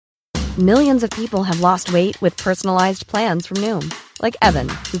Millions of people have lost weight with personalized plans from Noom. Like Evan,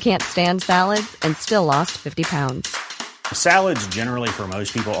 who can't stand salads and still lost 50 pounds. Salads generally for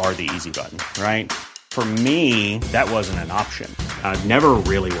most people are the easy button, right? For me, that wasn't an option. I never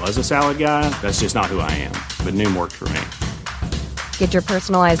really was a salad guy. That's just not who I am. But Noom worked for me. Get your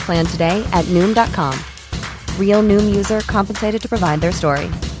personalized plan today at Noom.com. Real Noom user compensated to provide their story.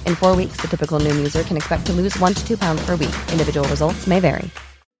 In 4 weeks, the typical Noom user can expect to lose 1 to 2 pounds per week. Individual results may vary.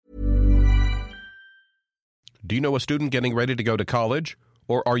 Do you know a student getting ready to go to college?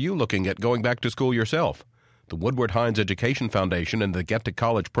 Or are you looking at going back to school yourself? The Woodward Hines Education Foundation and the Get to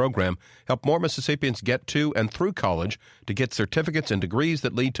College program help more Mississippians get to and through college to get certificates and degrees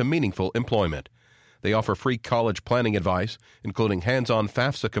that lead to meaningful employment. They offer free college planning advice, including hands-on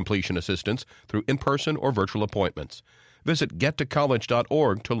FAFSA completion assistance through in-person or virtual appointments. Visit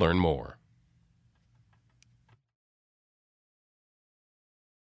gettocollege.org to learn more.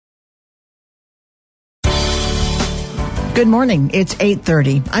 Good morning. It's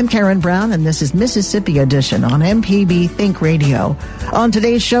 8:30. I'm Karen Brown, and this is Mississippi Edition on MPB Think Radio. On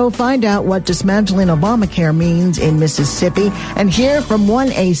today's show, find out what dismantling Obamacare means in Mississippi and hear from one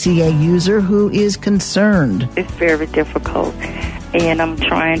ACA user who is concerned. It's very difficult, and I'm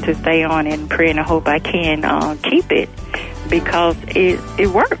trying to stay on and pray and I hope I can keep it because it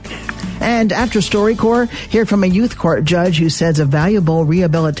works. And after StoryCorps, hear from a youth court judge who says a valuable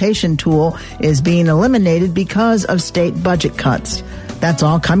rehabilitation tool is being eliminated because of state budget cuts. That's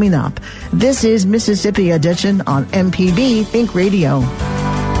all coming up. This is Mississippi Edition on MPB Think Radio.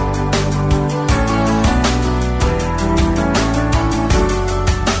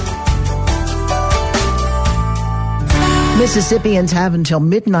 Mississippians have until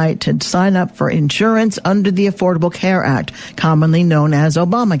midnight to sign up for insurance under the Affordable Care Act, commonly known as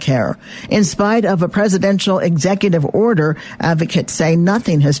Obamacare. In spite of a presidential executive order, advocates say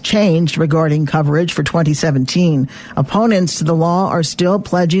nothing has changed regarding coverage for 2017. Opponents to the law are still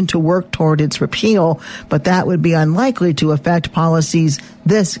pledging to work toward its repeal, but that would be unlikely to affect policies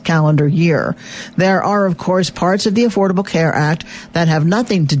this calendar year. There are, of course, parts of the Affordable Care Act that have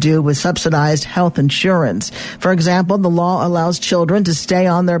nothing to do with subsidized health insurance. For example, the law allows children to stay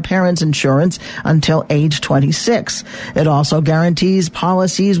on their parents' insurance until age 26. It also guarantees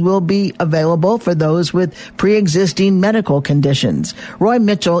policies will be available for those with pre-existing medical conditions. Roy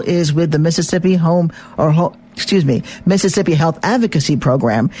Mitchell is with the Mississippi Mississippi Health Advocacy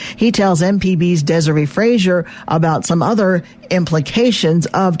Program. He tells MPB's Desiree Frazier about some other implications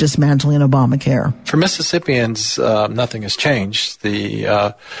of dismantling Obamacare. For Mississippians, nothing has changed.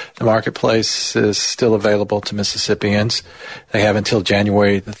 The marketplace is still available to Mississippians. They have until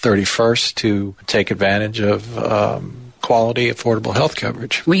January the 31st to take advantage of quality, affordable health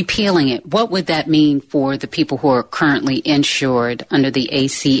coverage. Repealing it, what would that mean for the people who are currently insured under the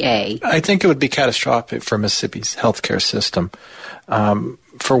ACA? I think it would be catastrophic for Mississippi's healthcare system.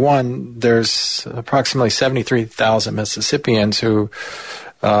 For one, there's approximately 73,000 Mississippians who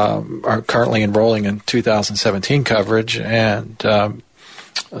are currently enrolling in 2017 coverage, and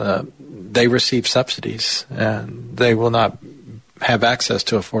they receive subsidies, and they will not have access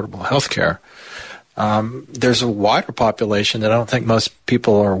to affordable health care. There's a wider population that I don't think most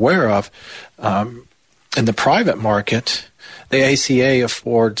people are aware of. In the private market, the ACA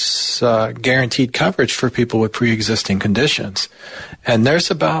affords guaranteed coverage for people with pre-existing conditions. And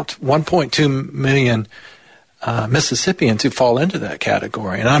there's about 1.2 million Mississippians who fall into that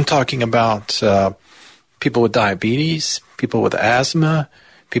category. And I'm talking about people with diabetes, people with asthma,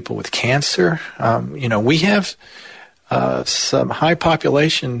 people with cancer. We have some high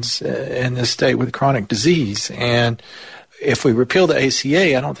populations in this state with chronic disease. And if we repeal the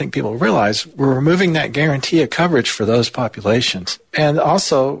ACA, I don't think people realize we're removing that guarantee of coverage for those populations. And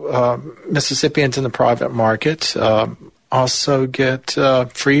also, Mississippians in the private market also get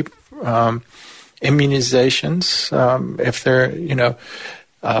free immunizations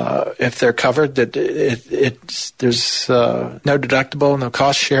if they're covered. That there's no deductible, no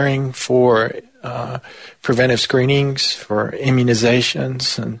cost sharing for preventive screenings, for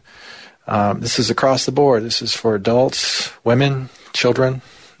immunizations, and this is across the board. This is for adults, women, children,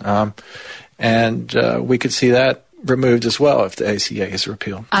 and we could see that removed as well if the ACA is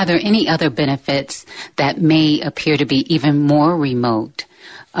repealed. Are there any other benefits that may appear to be even more remote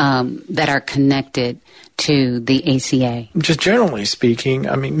that are connected to the ACA? Just generally speaking,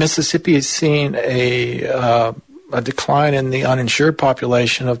 I mean, Mississippi is seeing a decline in the uninsured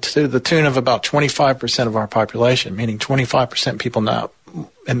population to the tune of about 25% of our population, meaning 25% people now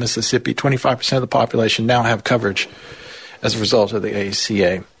in Mississippi, 25% of the population now have coverage as a result of the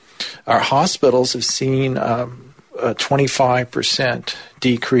ACA. Our hospitals have seen a 25%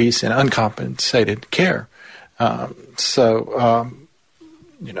 decrease in uncompensated care.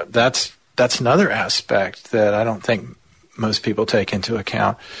 That's another aspect that I don't think most people take into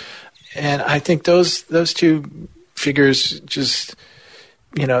account. And I think those two figures just,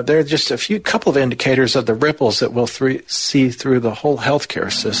 they're just couple of indicators of the ripples that we'll see through the whole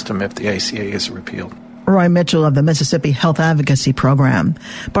healthcare system if the ACA is repealed. Roy Mitchell of the Mississippi Health Advocacy Program.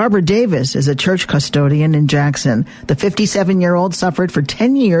 Barbara Davis is a church custodian in Jackson. The 57-year-old suffered for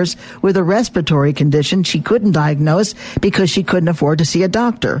 10 years with a respiratory condition she couldn't diagnose because she couldn't afford to see a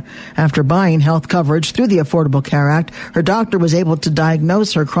doctor. After buying health coverage through the Affordable Care Act, her doctor was able to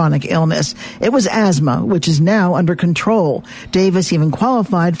diagnose her chronic illness. It was asthma, which is now under control. Davis even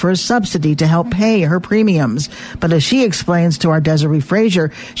qualified for a subsidy to help pay her premiums. But as she explains to our Desiree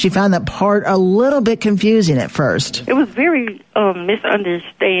Frazier, she found that part a little bit confusing at first. It was very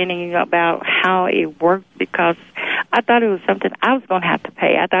misunderstanding about how it worked because I thought it was something I was going to have to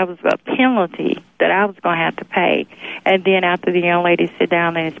pay. I thought it was a penalty that I was going to have to pay. And then after the young lady sat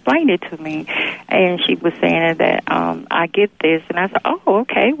down and explained it to me, and she was saying that I get this, and I said, oh,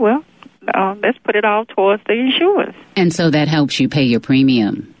 okay, well, let's put it all towards the insurance. And so that helps you pay your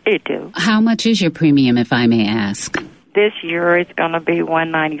premium? It do. How much is your premium, if I may ask? This year it's going to be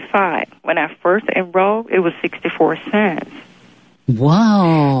 $195. When I first enrolled, it was 64 cents.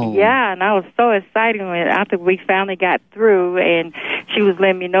 Whoa. Yeah, and I was so excited when after we finally got through, and she was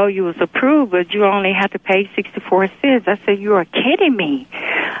letting me know you was approved, but you only have to pay 64 cents. I said, you are kidding me.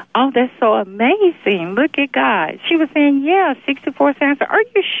 Oh, that's so amazing. Look at God. She was saying, yeah, 64 cents. Are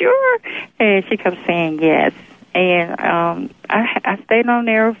you sure? And she kept saying yes. And I stayed on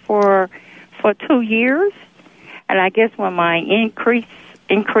there for 2 years. And I guess when my increased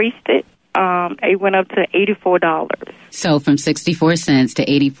it, it went up to $84. So from 64 cents to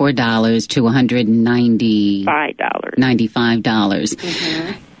 $84 to $195. $95.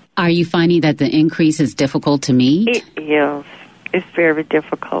 Mm-hmm. Are you finding that the increase is difficult to meet? It is. It's very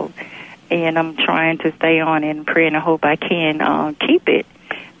difficult. And I'm trying to stay on and pray and hope I can keep it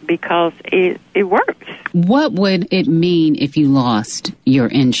because it works. What would it mean if you lost your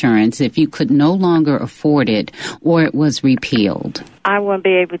insurance, if you could no longer afford it or it was repealed? I wouldn't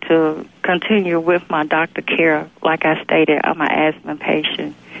be able to continue with my doctor care. Like I stated, I'm an asthma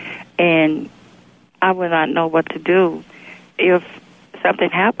patient, and I would not know what to do if something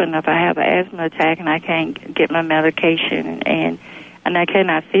happened, if I have an asthma attack and I can't get my medication and I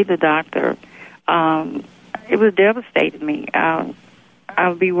cannot see the doctor. It would devastate me. I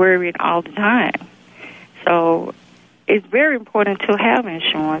would be worried all the time. So it's very important to have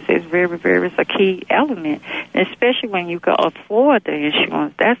insurance. It's very, very, it's a key element, especially when you can afford the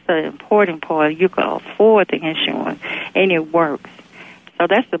insurance. That's the important part. You can afford the insurance, and it works. So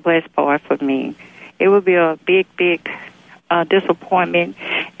that's the best part for me. It would be a big, big disappointment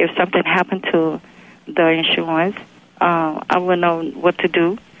if something happened to the insurance. I wouldn't know what to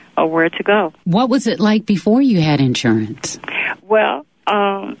do or where to go. What was it like before you had insurance? Well,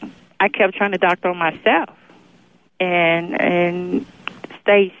 I kept trying to doctor on myself and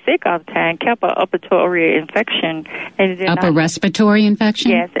stayed sick all the time, kept an respiratory infection. Respiratory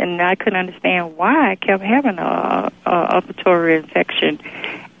infection? Yes, and I couldn't understand why I kept having a respiratory infection.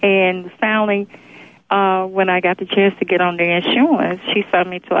 And finally, when I got the chance to get on the insurance, she sent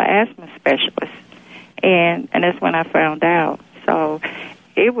me to an asthma specialist. And that's when I found out. So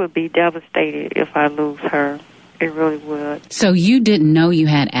it would be devastated if I lose her. It really would. So you didn't know you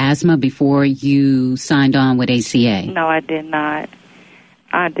had asthma before you signed on with ACA? No, I did not.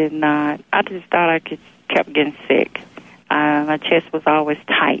 I just thought I kept getting sick. My chest was always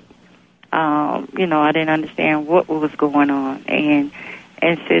tight. I didn't understand what was going on. And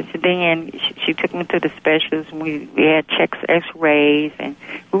since then, she took me to the specialist, and we had checks, x-rays, and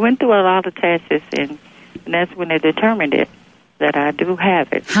we went through a lot of tests, and that's when they determined it, that I do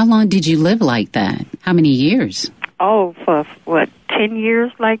have it. How long did you live like that? How many years? Oh, for 10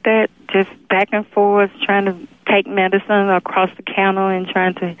 years like that, just back and forth, trying to take medicine across the counter and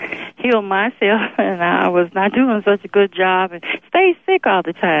trying to heal myself, and I was not doing such a good job and stayed sick all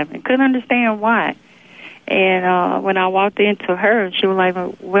the time and couldn't understand why. And when I walked into her, she was like,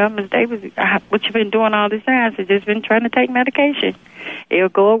 well, Ms. Davis, what you been doing all this time? I said, just been trying to take medication. It'll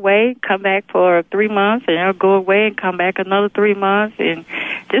go away, come back for 3 months, and it'll go away and come back another 3 months, and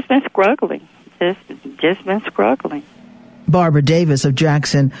just been struggling. Just been struggling. Barbara Davis of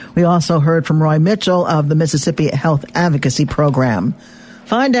Jackson. We also heard from Roy Mitchell of the Mississippi Health Advocacy Program.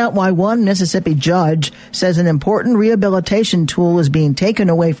 Find out why one Mississippi judge says an important rehabilitation tool is being taken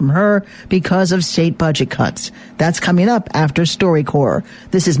away from her because of state budget cuts. That's coming up after StoryCorps.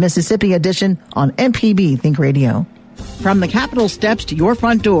 This is Mississippi Edition on MPB Think Radio. From the Capitol steps to your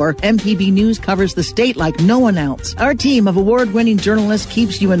front door, MPB News covers the state like no one else. Our team of award-winning journalists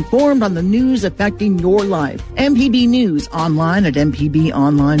keeps you informed on the news affecting your life. MPB News, online at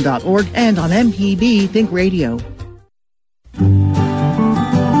mpbonline.org and on MPB Think Radio.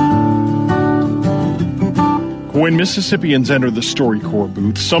 When Mississippians enter the StoryCorps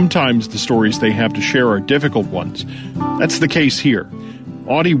booth, sometimes the stories they have to share are difficult ones. That's the case here.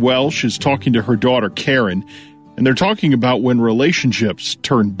 Audie Welsh is talking to her daughter, Karen, and they're talking about when relationships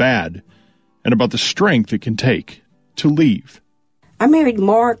turn bad and about the strength it can take to leave. I married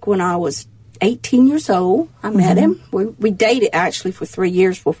Mark when I was 18 years old. I met him. We dated actually for 3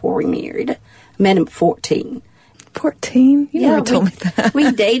 years before we married. I met him at 14. 14? You never told me that.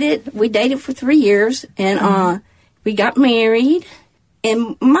 We dated for 3 years, and we got married.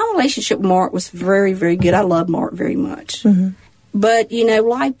 And my relationship with Mark was very, very good. I love Mark very much. Mm-hmm. But,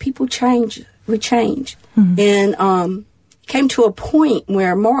 life, people change. We change. Mm-hmm. And came to a point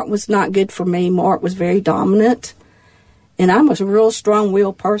where Mark was not good for me. Mark was very dominant. And I'm a real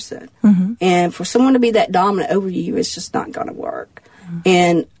strong-willed person. Mm-hmm. And for someone to be that dominant over you, it's just not going to work. Mm-hmm.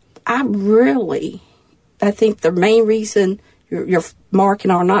 And I think the main reason your Mark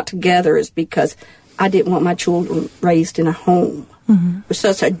and I are not together is because I didn't want my children raised in a home with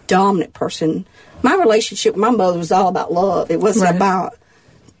such a dominant person. My relationship with my mother was all about love. It wasn't about,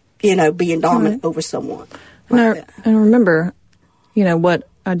 being dominant over someone. And I remember, what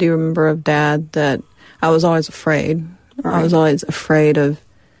I do remember of Dad, that I was always afraid. Right. I was always afraid of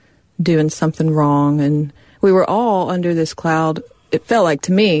doing something wrong. And we were all under this cloud. It felt like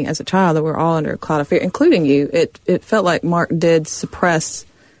to me as a child that we were all under a cloud of fear, including you. It felt like Mark did suppress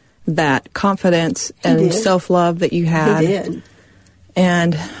that confidence and self-love that you had. He did.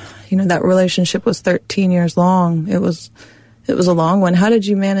 And, that relationship was 13 years long. It was a long one. How did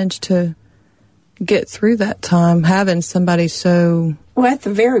you manage to get through that time, having somebody so... Well, at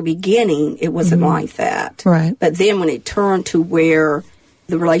the very beginning, it wasn't like that. Right. But then when it turned to where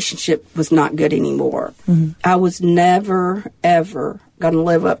the relationship was not good anymore, I was never, ever going to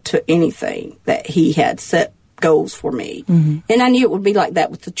live up to anything that he had set goals for me. And I knew it would be like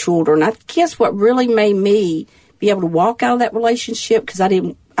that with the children. I guess what really made me be able to walk out of that relationship, because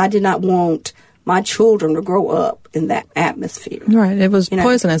I did not want my children to grow up in that atmosphere. Right. It was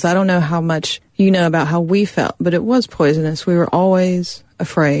poisonous. I don't know how much you know about how we felt, but it was poisonous. We were always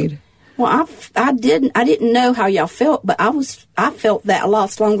afraid. Well, I didn't know how y'all felt, but I felt that a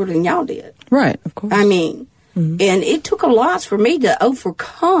lot longer than y'all did. Right, of course. I mean, and it took a lot for me to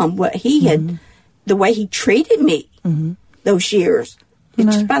overcome what he had, the way he treated me those years.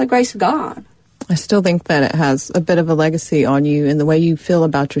 It's just by the grace of God. I still think that it has a bit of a legacy on you in the way you feel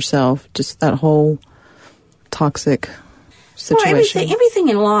about yourself, just that whole toxic situation. Well, everything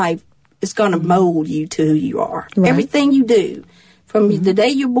in life is going to mold you to who you are. Right. Everything you do, from the day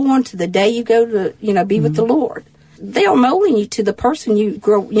you're born to the day you go to, be with the Lord, they are molding you to the person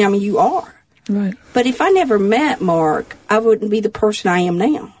you are. Right. But if I never met Mark, I wouldn't be the person I am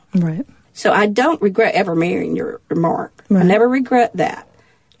now. Right. So I don't regret ever marrying your Mark. Right. I never regret that.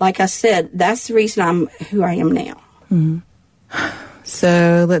 Like I said, that's the reason I'm who I am now.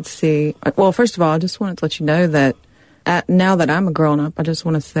 So let's see. Well, first of all, I just wanted to let you know that now that I'm a grown-up, I just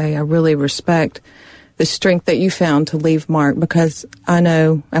want to say I really respect the strength that you found to leave Mark, because I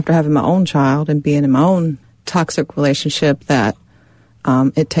know after having my own child and being in my own toxic relationship that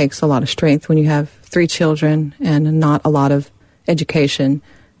it takes a lot of strength when you have 3 children and not a lot of education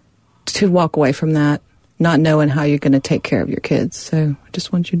to walk away from that, not knowing how you're going to take care of your kids. So I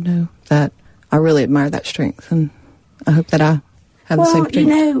just want you to know that I really admire that strength, and I hope that I have the same strength.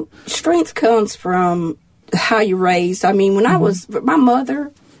 Well, strength comes from how you're raised. I mean, when I was my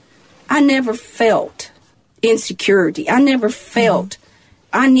mother, I never felt insecurity. I never felt,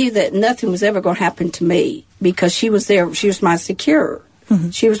 I knew that nothing was ever going to happen to me because she was there. She was my secure.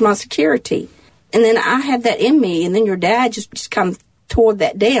 She was my security. And then I had that in me, and then your dad just kind of tore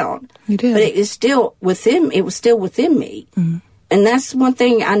that down. You did. But it was still within, it was still within me. And that's one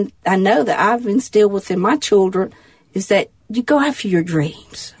thing I know that I've instilled within my children is that you go after your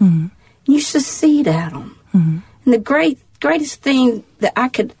dreams. You succeed at them. And the greatest thing that I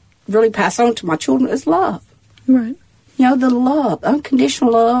could really pass on to my children is love. Right. The love,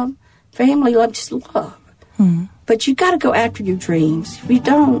 unconditional love, family love, just love. But you got to go after your dreams. If you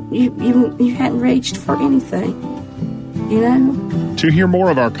don't, you hadn't reached for anything. To hear more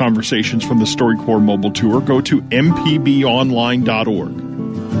of our conversations from the StoryCorps Mobile Tour, go to mpbonline.org.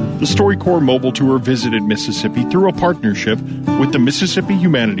 The StoryCorps Mobile Tour visited Mississippi through a partnership with the Mississippi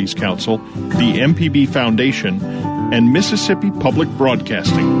Humanities Council, the MPB Foundation, and Mississippi Public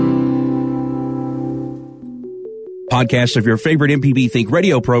Broadcasting. Podcasts of your favorite MPB Think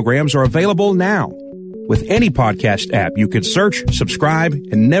Radio programs are available now. With any podcast app, you can search, subscribe,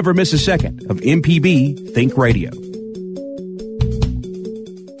 and never miss a second of MPB Think Radio.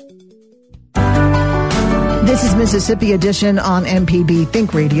 This is Mississippi Edition on MPB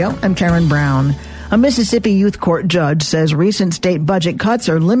Think Radio. I'm Karen Brown. A Mississippi youth court judge says recent state budget cuts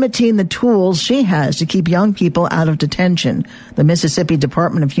are limiting the tools she has to keep young people out of detention. The Mississippi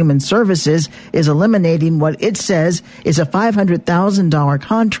Department of Human Services is eliminating what it says is a $500,000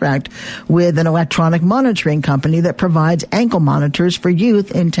 contract with an electronic monitoring company that provides ankle monitors for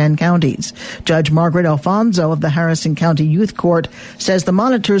youth in 10 counties. Judge Margaret Alfonso of the Harrison County Youth Court says the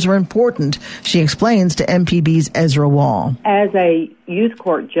monitors are important. She explains to MPB's Ezra Wall. As a youth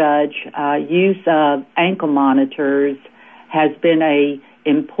court judge, use of ankle monitors has been an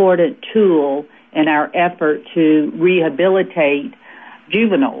important tool in our effort to rehabilitate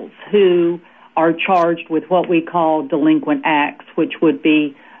juveniles who are charged with what we call delinquent acts, which would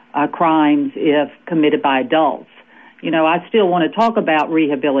be crimes if committed by adults. You know, I still want to talk about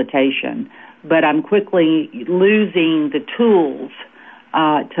rehabilitation, but I'm quickly losing the tools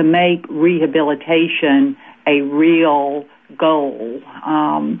to make rehabilitation a real goal.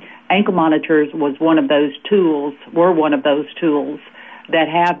 Ankle monitors were one of those tools that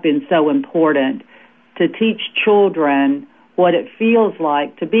have been so important to teach children what it feels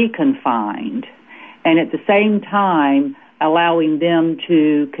like to be confined, and at the same time allowing them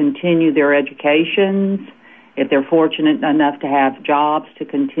to continue their educations, if they're fortunate enough to have jobs, to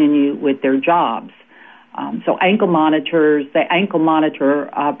continue with their jobs. So ankle monitors, the ankle monitor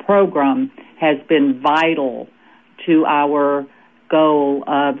program has been vital to our goal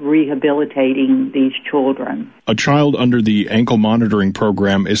of rehabilitating these children. A child under the ankle monitoring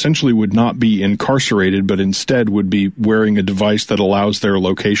program essentially would not be incarcerated, but instead would be wearing a device that allows their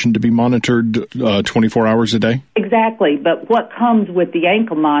location to be monitored 24 hours a day? Exactly, but what comes with the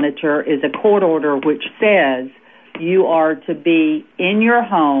ankle monitor is a court order which says you are to be in your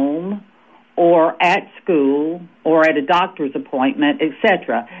home or at school or at a doctor's appointment,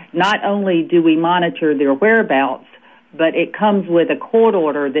 etc. Not only do we monitor their whereabouts, but it comes with a court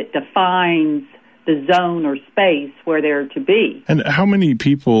order that defines the zone or space where they're to be. And how many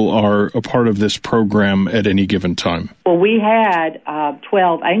people are a part of this program at any given time? Well, we had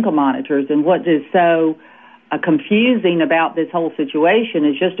 12 ankle monitors, and what is so confusing about this whole situation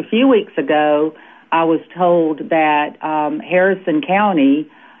is just a few weeks ago, I was told that Harrison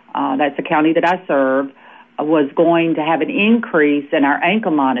County, that's the county that I serve, was going to have an increase in our ankle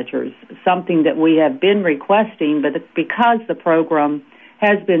monitors, something that we have been requesting, but because the program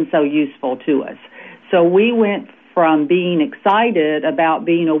has been so useful to us. So we went from being excited about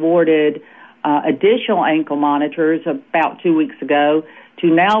being awarded additional ankle monitors about 2 weeks ago to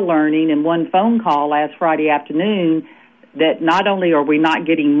now learning in one phone call last Friday afternoon that not only are we not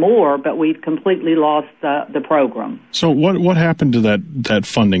getting more, but we've completely lost the program. So what happened to that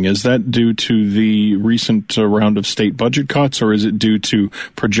funding? Is that due to the recent round of state budget cuts, or is it due to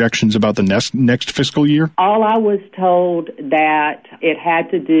projections about the next fiscal year? All I was told that it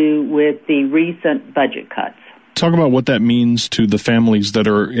had to do with the recent budget cuts. Talk about what that means to the families that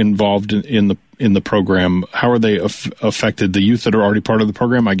are involved in the program. How are they affected? The youth that are already part of the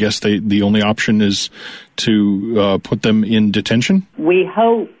program, I guess the only option is to put them in detention? We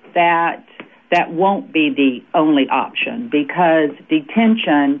hope that won't be the only option, because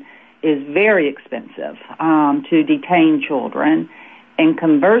detention is very expensive to detain children. And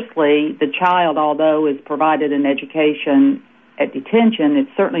conversely, the child, although is provided an education at detention, it's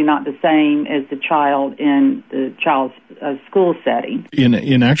certainly not the same as the child in the child's school setting.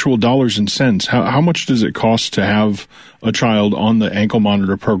 In actual dollars and cents, how much does it cost to have a child on the ankle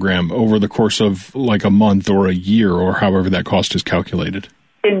monitor program over the course of like a month or a year, or however that cost is calculated?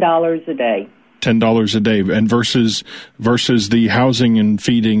 $10 a day. $10 a day, and versus the housing and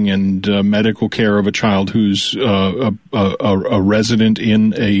feeding and medical care of a child who's a resident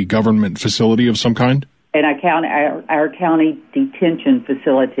in a government facility of some kind? In our county detention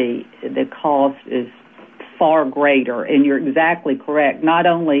facility, the cost is far greater, and you're exactly correct. Not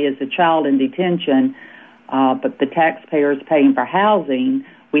only is the child in detention, but the taxpayers paying for housing,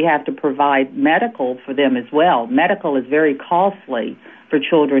 we have to provide medical for them as well. Medical is very costly for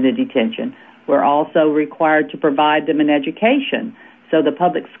children in detention. We're also required to provide them an education. So the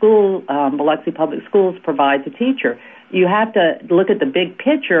public school, Biloxi Public Schools, provides a teacher. You have to look at the big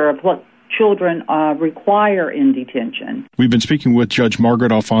picture of what children require in detention. We've been speaking with Judge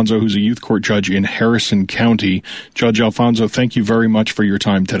Margaret Alfonso, who's a youth court judge in Harrison County. Judge Alfonso, thank you very much for your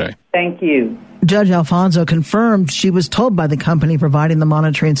time today. Thank you. Judge Alfonso confirmed she was told by the company providing the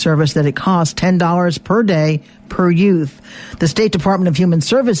monitoring service that it costs $10 per day per youth. The State Department of Human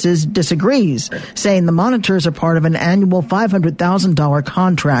Services disagrees, saying the monitors are part of an annual $500,000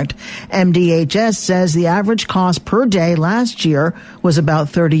 contract. MDHS says the average cost per day last year was about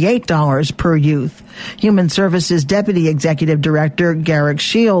 $38 per youth. Human Services Deputy Executive Director Garrick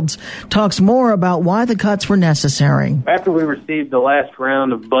Shields talks more about why the cuts were necessary. After we received the last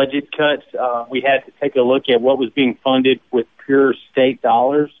round of budget cuts, we had to take a look at what was being funded with pure state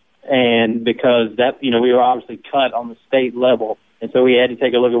dollars. And because that, we were obviously cut on the state level. And so we had to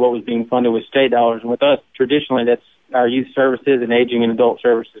take a look at what was being funded with state dollars. And with us, traditionally, that's our youth services and aging and adult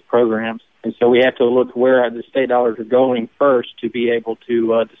services programs. And so we have to look where the state dollars are going first to be able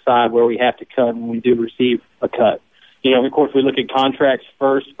to decide where we have to cut when we do receive a cut. Of course, we look at contracts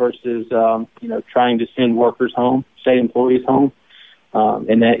first versus, trying to send workers home, state employees home.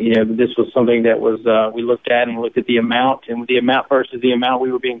 And that, this was something that was, we looked at and looked at the amount, and the amount versus the amount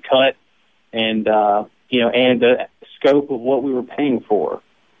we were being cut, and the scope of what we were paying for,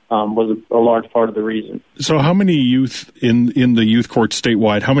 was a large part of the reason. So how many youth in the youth court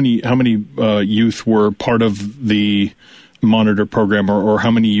statewide, how many youth were part of the monitor program, or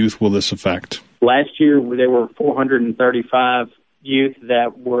how many youth will this affect? Last year, there were 435 youth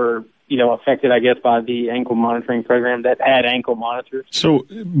that were affected, I guess, by the ankle monitoring program that had ankle monitors. So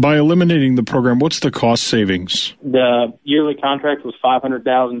by eliminating the program, what's the cost savings? The yearly contract was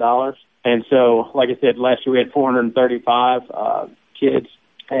 $500,000. And so, like I said, last year we had 435 kids,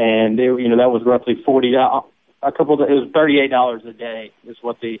 and that was roughly $40. It was $38 a day is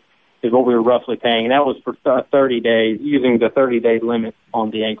what we were roughly paying, and that was for 30 days, using the 30-day limit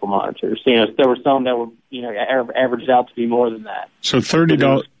on the ankle monitors. There were some that were, averaged out to be more than that. So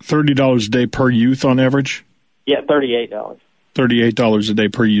 $30 a day per youth on average? Yeah, $38. $38 a day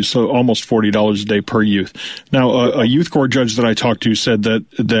per youth, so almost $40 a day per youth. Now, a youth court judge that I talked to said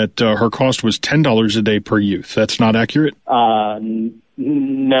that her cost was $10 a day per youth. That's not accurate?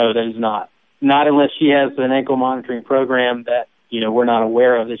 No, that is not. Not unless she has an ankle monitoring program that we're not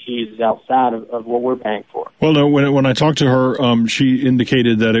aware of that she uses outside of what we're paying for. Well, no. When I talked to her, she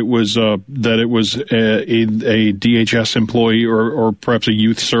indicated that it was a DHS employee or perhaps a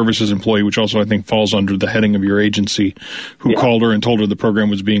youth services employee, which also I think falls under the heading of your agency, who called her and told her the program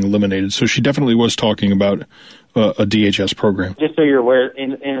was being eliminated. So she definitely was talking about a DHS program. Just so you're aware,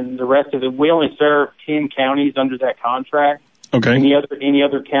 in the rest of it, we only serve 10 counties under that contract. Okay. Any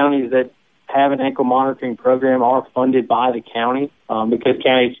other counties that have an ankle monitoring program are funded by the county, because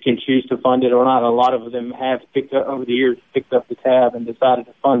counties can choose to fund it or not. A lot of them have over the years picked up the tab and decided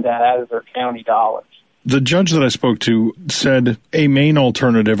to fund that out of their county dollars. The judge that I spoke to said a main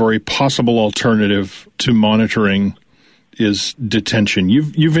alternative or a possible alternative to monitoring is detention.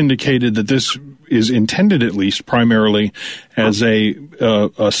 You've indicated that this is intended, at least primarily, as a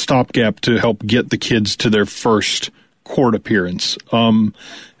stopgap to help get the kids to their first court appearance.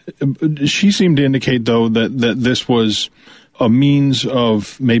 She seemed to indicate, though, that this was a means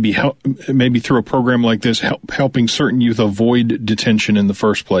of maybe through a program like this helping certain youth avoid detention in the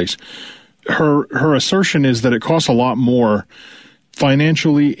first place. Her assertion is that it costs a lot more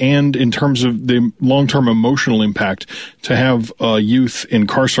financially and in terms of the long-term emotional impact to have youth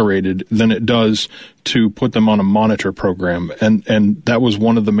incarcerated than it does to put them on a monitor program. And that was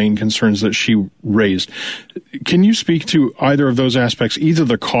one of the main concerns that she raised. Can you speak to either of those aspects, either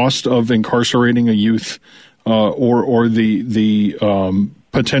the cost of incarcerating a youth or the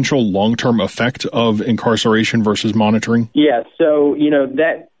potential long-term effect of incarceration versus monitoring? Yeah, so,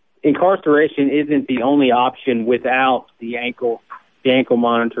 that incarceration isn't the only option without the ankle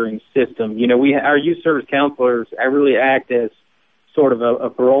monitoring system. Our youth service counselors really act as sort of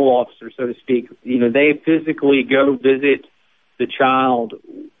a parole officer, so to speak. They physically go visit the child,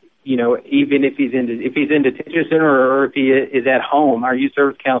 even if he's in detention center or if he is at home. Our youth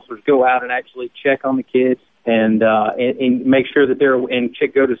service counselors go out and actually check on the kids and make sure that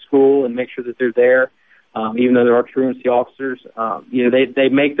go to school and make sure that they're there. Even though there are truancy officers, they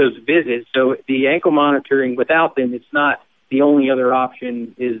make those visits. So the ankle monitoring, without them, it's not. The only other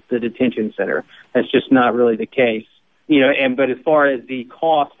option is the detention center. That's just not really the case. But as far as the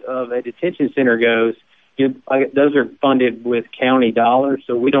cost of a detention center goes, those are funded with county dollars.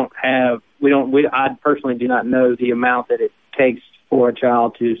 So I personally do not know the amount that it takes for a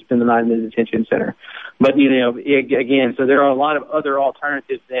child to spend the night in the detention center. But, again, so there are a lot of other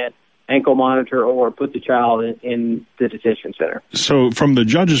alternatives than ankle monitor or put the child in the detention center. So from the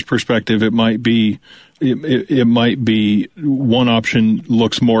judge's perspective, it might be one option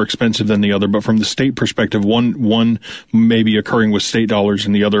looks more expensive than the other, but from the state perspective, one may be occurring with state dollars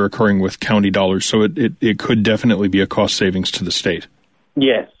and the other occurring with county dollars. So it could definitely be a cost savings to the state.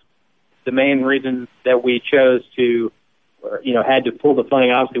 Yes. The main reason that we chose to, had to pull the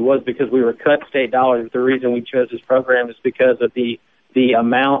funding obviously was because we were cut state dollars. The reason we chose this program is because of the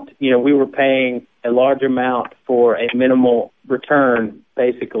amount, we were paying a large amount for a minimal return,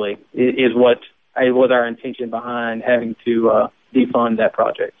 basically, is what was our intention behind having to defund that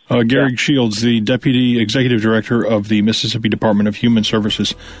project. Gary Shields, the Deputy Executive Director of the Mississippi Department of Human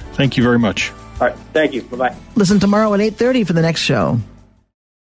Services. Thank you very much. All right. Thank you. Bye-bye. Listen tomorrow at 8:30 for the next show.